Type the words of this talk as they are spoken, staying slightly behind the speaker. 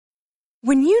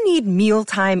When you need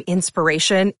mealtime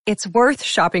inspiration, it's worth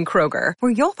shopping Kroger,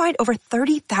 where you'll find over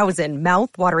 30,000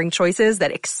 mouth-watering choices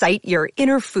that excite your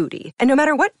inner foodie. And no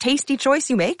matter what tasty choice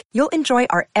you make, you'll enjoy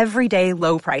our everyday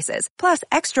low prices, plus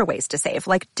extra ways to save,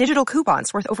 like digital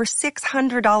coupons worth over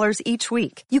 $600 each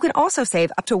week. You can also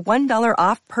save up to $1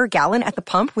 off per gallon at the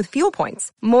pump with fuel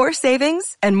points. More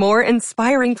savings and more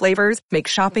inspiring flavors make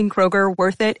shopping Kroger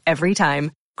worth it every time.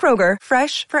 Kroger,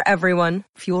 fresh for everyone.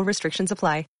 Fuel restrictions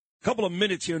apply. Couple of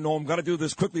minutes here, Noam. Got to do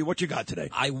this quickly. What you got today?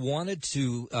 I wanted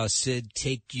to, Sid,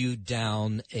 take you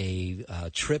down a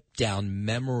trip down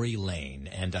memory lane,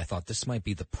 and I thought this might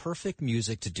be the perfect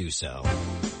music to do so.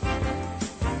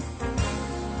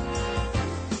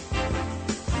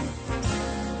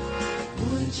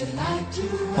 Would you like to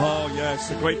Oh, yes,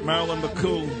 the great Marilyn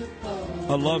McCoo.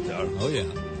 I loved her. Oh, yeah.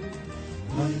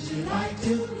 Would you like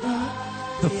to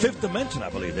The Fifth Dimension, I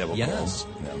believe they were yes.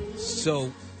 called. Yeah.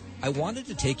 So I wanted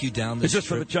to take you down this Is this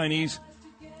for the trip. Chinese?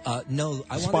 No.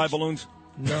 Spy balloons?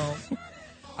 No.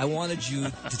 I wanted you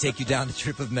to take you down the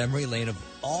trip of memory lane of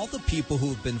all the people who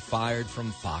have been fired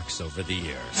from Fox over the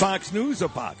years. Fox News or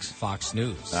Fox? Fox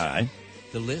News. All right.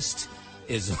 The list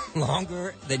is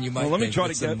longer than you might Well, let me think. try to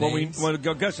with some get, well, names. we'll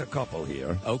guess a couple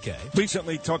here. Okay.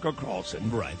 Recently, Tucker Carlson.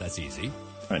 Right, that's easy.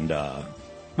 And,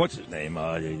 what's his name?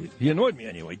 He annoyed me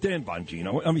anyway. Dan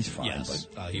Bongino. I mean, he's fine. Yes.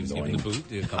 But He was annoying. given the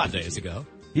boot a couple days ago.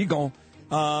 He gone.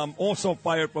 Also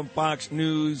fired from Fox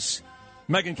News,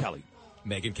 Megyn Kelly.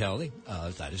 Megyn Kelly,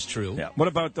 that is true. Yeah. What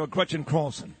about Gretchen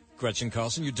Carlson? Gretchen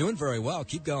Carlson, you're doing very well.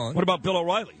 Keep going. What about Bill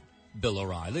O'Reilly? Bill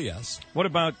O'Reilly, yes. What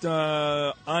about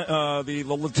the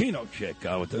Latino chick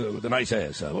with the nice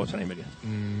ass? What's her name again? I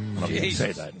don't know if you can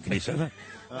say that. Can you say that?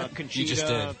 Conchita. You just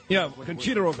did. Yeah,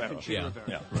 Conchita Rivera. Conchita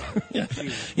Yeah. Rivera. Yeah.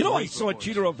 You know, I saw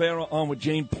Conchita Rivera on with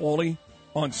Jane Pauley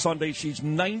on Sunday. She's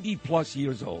 90-plus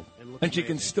years old, and she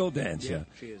can still dance. Yeah,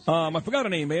 she is. I forgot her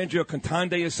name, Andrea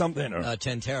Contande or something. Or,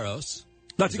 Tenteros.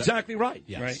 that's exactly right.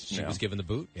 Yes, Right? she Yeah. was given the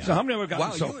boot. Yeah. So how many have we gotten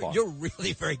wow, so you're, far? You're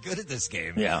really very good at this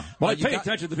game. Yeah. Well, I you pay got-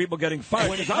 attention to people getting fired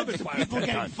because I've been fired. People 10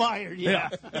 getting times. fired, yeah.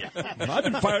 I've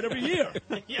been fired every year.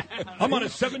 I'm on a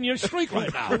 7-year streak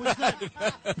right now.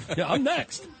 Yeah, I'm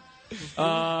next. Who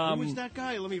was that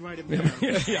guy? Let me write him down.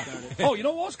 Yeah. Oh, you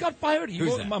know who else got fired? Who's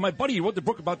Wrote, that? my buddy, he wrote the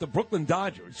book about the Brooklyn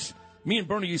Dodgers. Me and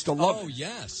Bernie used to love Oh, it.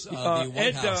 yes. The White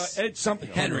Ed, House. Ed something.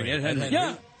 Henry. Ed Henry. Ed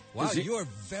Yeah. Wow, Is he- you are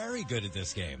very good at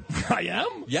this game. I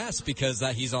am? Yes, because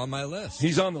he's on my list.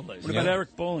 He's on the list. What about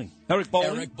Eric Bowling? Eric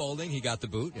Bowling? Eric Bowling, he got the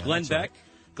boot. Yeah, Glenn that's right. Beck?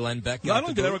 Glenn Beck Not got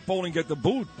only the did boot. Eric Bowling get the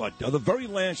boot, but the very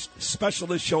last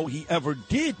specialist show he ever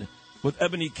did with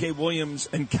Ebony K. Williams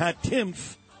and Kat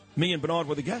Timpf, me and Bernard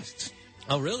were the guests.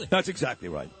 Oh, really? That's exactly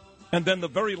right. And then the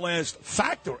very last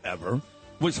Factor ever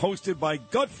was hosted by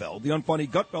Gutfeld, the unfunny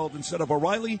Gutfeld, instead of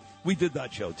O'Reilly. We did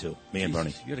that show, too, me and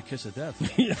Bernie. You're the kiss of death.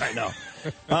 Yeah, I know.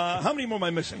 How many more am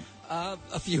I missing? A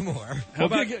few more. How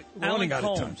about we're Alan running out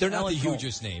of time. Combs? They're not Alan the Combs.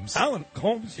 hugest names. Alan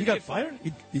Combs, he got fired?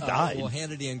 He died. Well,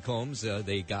 Hannity and Combs,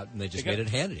 they just made it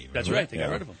Hannity. That's remember? right. They got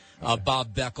rid of him.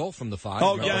 Bob Beckel from The Five.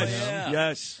 Oh, remember yes, him?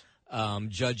 yes.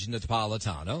 Judge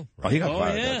Napolitano. Oh, he got Oh,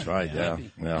 fired. yeah. That's right, yeah.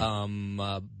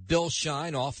 Yeah. Bill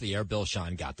Shine off the air. Bill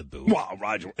Shine got the boot. Wow,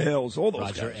 Roger Ailes, all those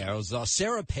Roger guys. Ailes.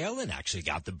 Sarah Palin actually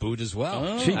got the boot as well.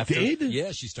 Oh. She did?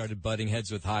 Yeah, she started butting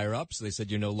heads with higher ups. So they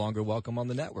said, you're no longer welcome on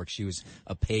the network. She was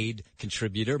a paid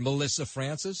contributor. Melissa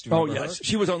Francis. Do you Oh, remember yes. her?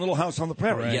 She was on Little House on the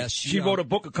Prairie. Right. Yes, She wrote a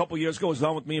book a couple years ago. It was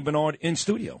on with me and Bernard in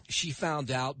studio. She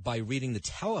found out by reading the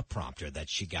teleprompter that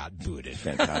she got booted.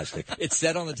 Fantastic. It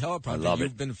said on the teleprompter, love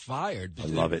you've it. been fired. I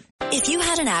love it. If you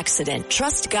had an accident,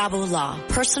 trust Gabo Law,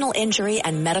 personal injury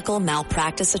and medical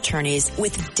malpractice attorneys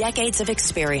with decades of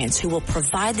experience who will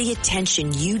provide the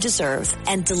attention you deserve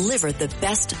and deliver the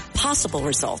best possible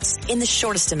results in the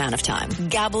shortest amount of time.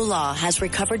 Gabo Law has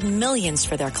recovered millions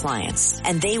for their clients,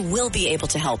 and they will be able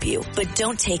to help you. But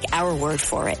don't take our word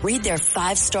for it. Read their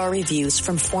 5-star reviews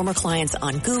from former clients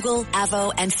on Google,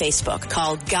 Avo, and Facebook.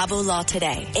 Call Gabo Law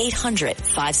today,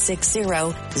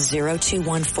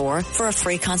 800-560-0214 for a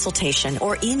free consultation,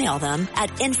 or email them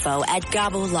at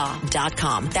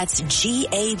info@gabolaw.com. That's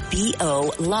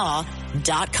GABO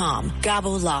law.com.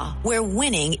 Gabo Law, where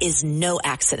winning is no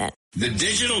accident. The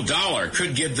digital dollar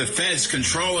could give the feds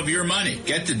control of your money.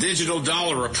 Get the digital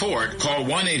dollar report. Call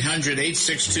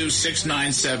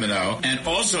 1-800-862-6970 and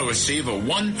also receive a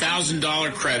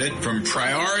 $1,000 credit from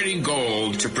Priority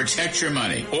Gold to protect your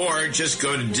money. Or just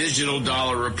go to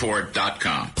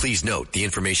digitaldollarreport.com. Please note, the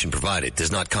information provided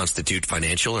does not constitute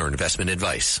financial or investment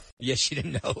advice. Yeah, she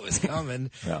didn't know it was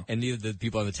coming, Yeah. and neither did the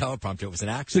people on the teleprompter. It was an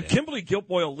Did accident. Kimberly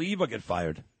Guilfoyle leave or get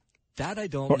fired? That I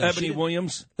don't Or know. Ebony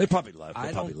Williams. They probably left.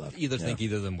 I don't think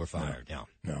either of them were fired.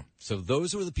 No. So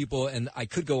those were the people, and I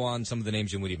could go on some of the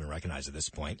names you wouldn't even recognize at this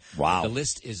point. Wow. The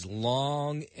list is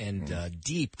long and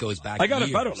deep, goes back I got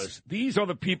years. a better list. These are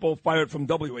the people fired from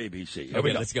WABC.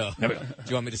 Okay, let's go. Here we go. Do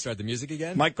you want me to start the music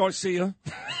again? Mike Garcia.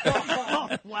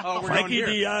 Wow. Frankie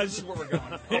Diaz. This is where we're going.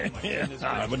 Oh, my goodness.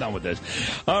 All right, we're done with this.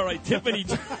 All right, Tiffany.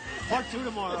 Part 2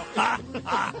 tomorrow.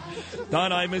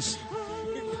 Don Imus.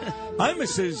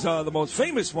 Imus is the most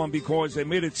famous one because they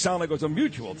made it sound like it was a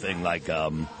mutual thing, like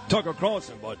Tucker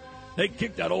Carlson, but they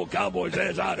kicked that old cowboy's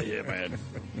ass out of here, man.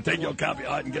 Take your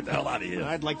caveat and get the hell out of here.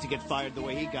 I'd like to get fired the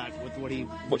way he got with what he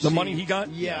What, the money he got?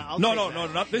 Yeah. I'll No, take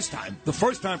that. not this time. The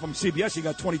first time from CBS, he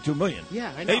got $22 million.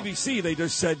 Yeah, I know. ABC, they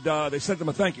just said they sent him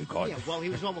a thank you card. Yeah, well, he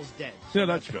was almost dead. Yeah,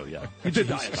 that's true. Yeah, he did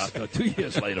die about 2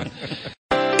 years later.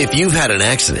 If you've had an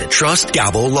accident, trust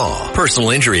Gabo Law.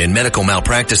 Personal injury and medical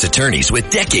malpractice attorneys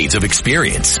with decades of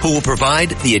experience who will provide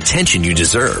the attention you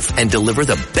deserve and deliver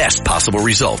the best possible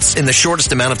results in the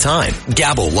shortest amount of time.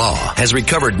 Gabo Law has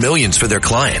recovered millions for their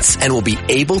clients and will be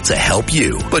able to help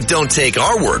you. But don't take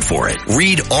our word for it.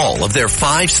 Read all of their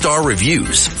 5-star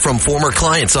reviews from former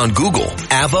clients on Google,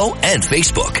 Avo, and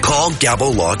Facebook. Call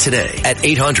Gabo Law today at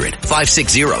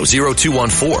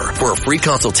 800-560-0214 for a free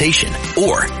consultation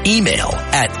or email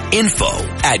at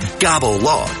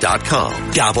info@gabolaw.com.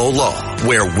 Gabo Law,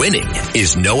 where winning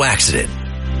is no accident.